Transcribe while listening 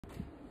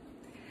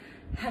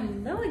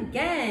Hello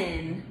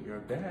again. We are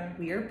back.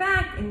 We are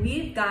back, and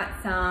we've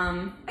got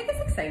some, I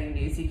guess, exciting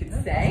news, you could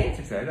say. It's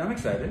exciting. I'm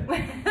excited.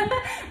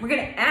 We're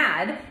going to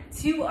add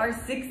to our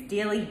 6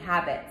 daily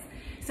habits.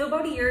 So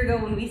about a year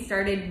ago when we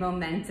started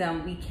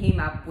Momentum, we came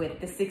up with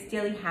the 6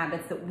 daily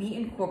habits that we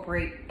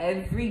incorporate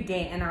every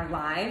day in our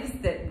lives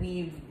that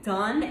we've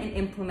done and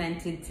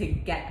implemented to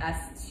get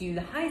us to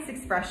the highest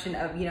expression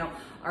of,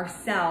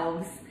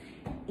 ourselves,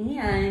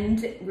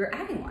 and we're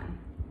adding one.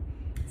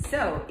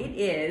 So it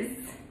is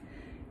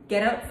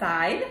get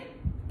outside,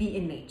 be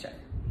in nature.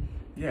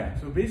 Yeah,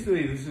 so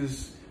basically this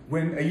is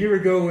a year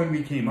ago when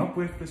we came up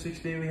with the 6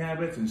 daily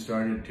habits and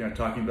started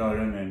talking about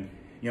them. And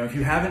if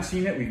you haven't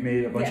seen it, we've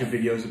made a bunch of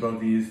videos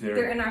about these.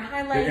 They're in our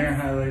highlights. They're in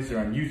our highlights. They're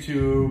on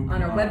YouTube.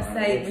 On our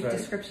website with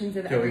descriptions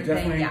of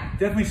everything.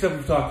 Definitely stuff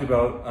we've talked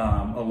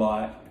about a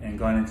lot and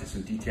gone into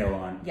some detail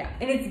on. Yeah,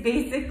 and it's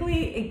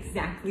basically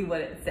exactly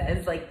what it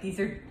says. Like, these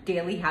are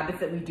daily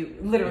habits that we do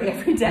literally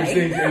every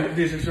day.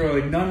 These are sort of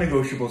like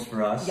non-negotiables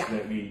for us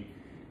that we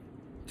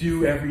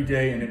do every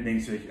day, and it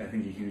makes, I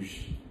think, a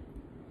huge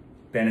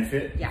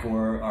benefit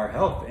for our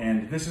health.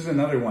 And this is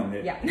another one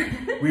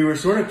that we were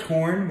sort of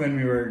torn when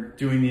we were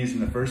doing these in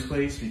the first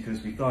place,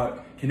 because we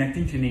thought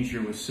connecting to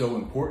nature was so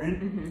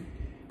important,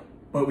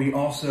 but we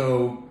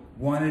also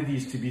wanted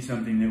these to be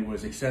something that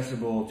was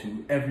accessible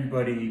to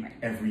everybody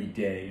every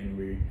day.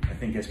 And I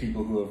think as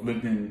people who have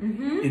lived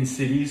in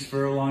cities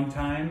for a long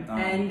time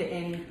and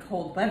in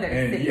cold weather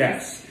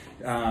cities,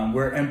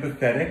 we're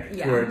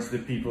empathetic towards the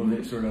people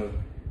that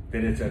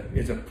that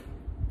it's a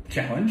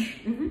challenge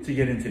to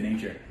get into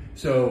nature.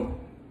 So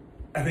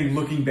I think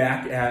looking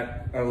back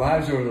at our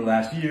lives over the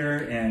last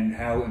year and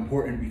how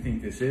important we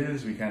think this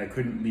is, we kind of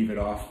couldn't leave it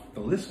off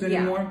the list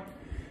anymore.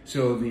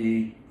 So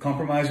the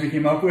compromise we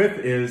came up with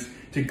is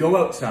to go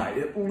outside,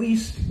 at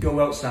least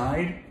go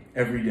outside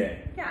every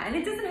day. Yeah, and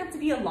it doesn't have to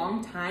be a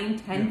long time,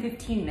 10,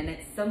 15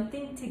 minutes,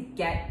 something to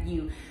get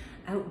you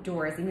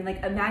outdoors. I mean,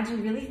 like,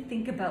 really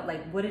think about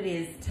like what it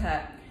is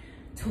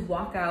to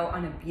walk out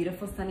on a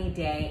beautiful sunny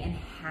day and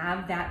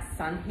have that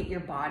sun hit your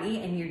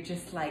body, and you're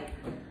just like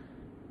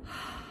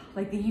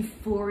the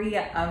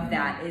euphoria of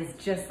that is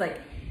just like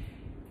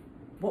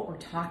what we're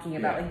talking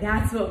about. Like,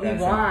 that's what we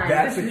want.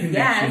 That's a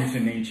connection to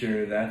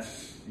nature.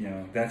 That's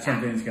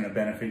something that's going to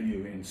benefit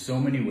you in so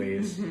many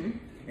ways.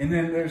 And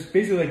then there's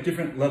basically like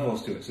different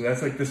levels to it. So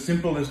that's like the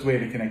simplest way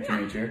to connect to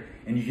nature,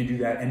 and you can do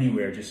that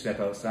anywhere. Just step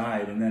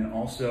outside, and then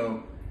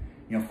also,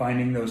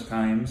 finding those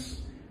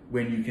times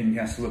when you can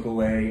kind of slip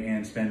away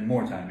and spend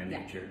more time in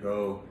nature.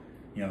 Go,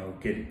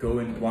 go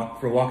and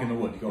walk for a walk in the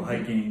woods. Go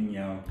hiking.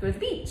 Go to the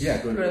beach.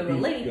 Yeah, go to the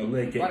beach. Go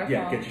lake.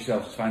 Get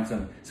yourself, find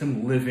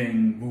some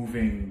living,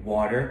 moving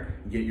water.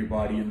 Get your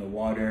body in the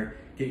water.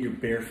 Get your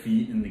bare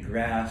feet in the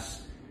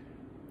grass.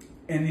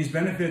 And these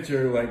benefits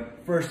are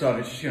like, first off,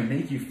 it's just going to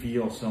make you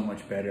feel so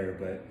much better.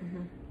 But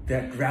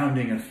that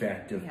grounding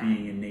effect of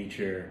being in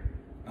nature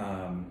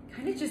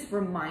kind of just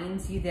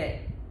reminds you that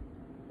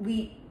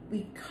we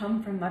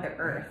come from Mother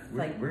Earth.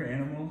 We're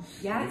animals.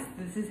 Yes,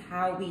 this is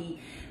how we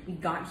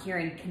got here,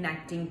 and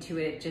connecting to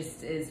it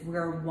just is,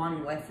 we're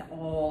one with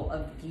all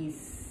of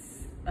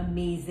these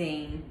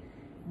amazing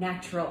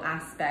natural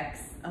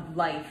aspects of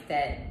life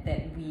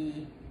that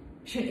we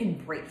should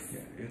embrace.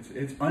 Yeah,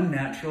 it's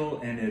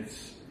unnatural and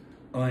it's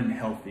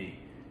unhealthy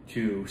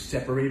to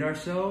separate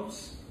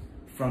ourselves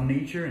from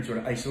nature and sort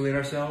of isolate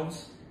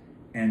ourselves,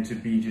 and to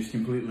be just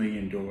completely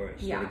indoors,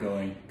 sort of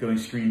going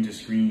screen to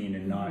screen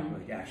and not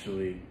like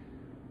actually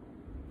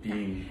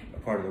being a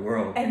part of the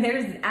world. And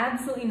there's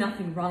absolutely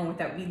nothing wrong with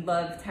that. We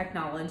love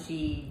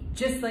technology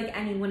just like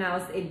anyone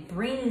else. It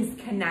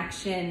brings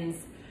connections,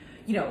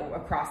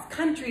 across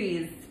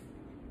countries,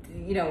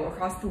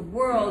 across the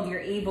world.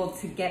 You're able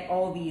to get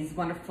all these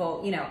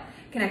wonderful,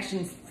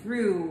 connections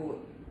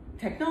through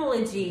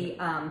technology.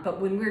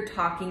 But when we're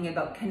talking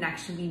about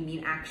connection, we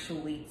mean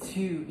actually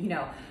to,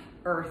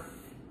 Earth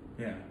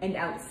and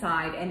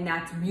outside, and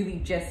that's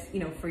really just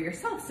for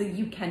yourself, so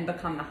you can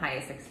become the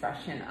highest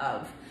expression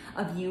of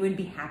you and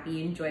be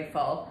happy and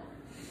joyful.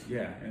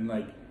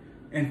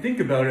 And think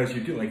about it as you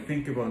do,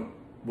 think about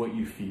what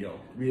you feel,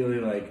 really,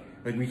 like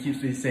we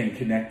keep saying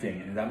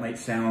connecting, and that might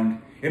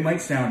sound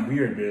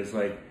weird, but it's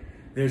like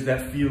there's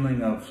that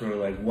feeling of sort of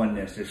like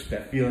oneness. There's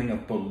that feeling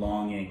of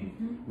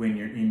belonging when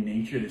you're in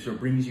nature that sort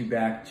of brings you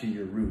back to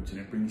your roots, and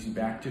it brings you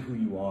back to who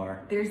you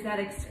are. There's that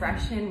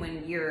expression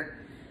when you're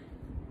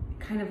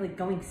kind of like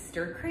going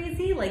stir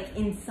crazy, like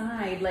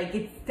inside,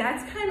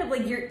 that's kind of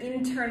like your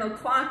internal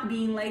clock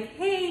being like,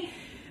 hey,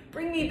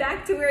 bring me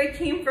back to where I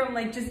came from,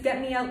 like just get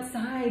me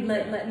outside,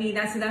 let me,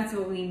 that's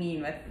what we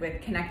mean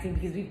with connecting,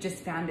 because we've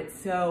just found it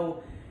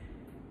so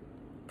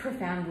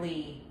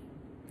profoundly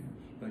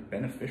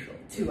beneficial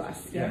to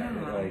us.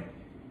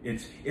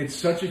 It's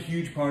such a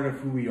huge part of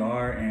who we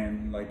are,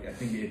 and I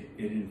think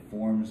it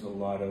informs a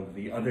lot of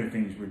the other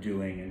things we're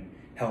doing and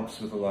helps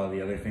with a lot of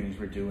the other things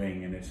we're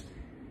doing, and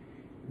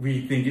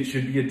we think it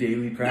should be a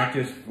daily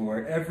practice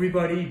for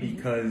everybody,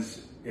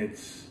 because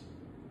it's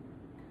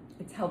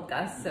helped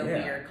us, so we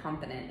are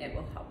confident it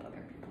will help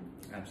other people.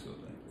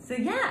 Absolutely.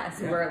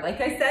 So we're,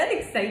 like I said,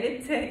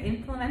 excited to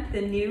implement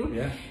the new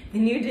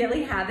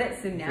daily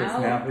habits. So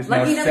now, it's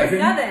lucky now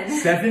number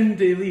 7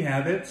 daily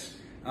habits.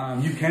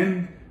 You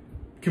can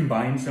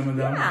combine some of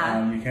them.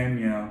 You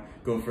can,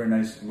 go for a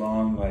nice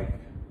long, like,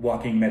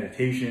 walking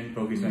meditation,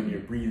 focus on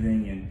your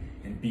breathing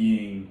and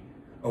being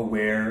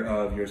aware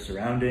of your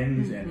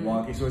surroundings and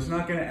walking. So it's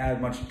not going to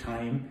add much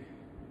time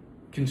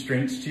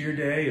constraints to your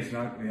day. It's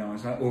not,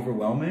 it's not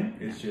overwhelming.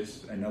 It's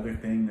just another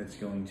thing that's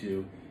going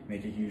to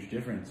make a huge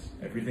difference.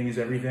 Everything is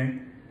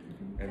everything.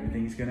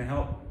 Everything's going to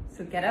help.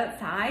 So get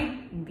outside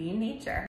and be in nature.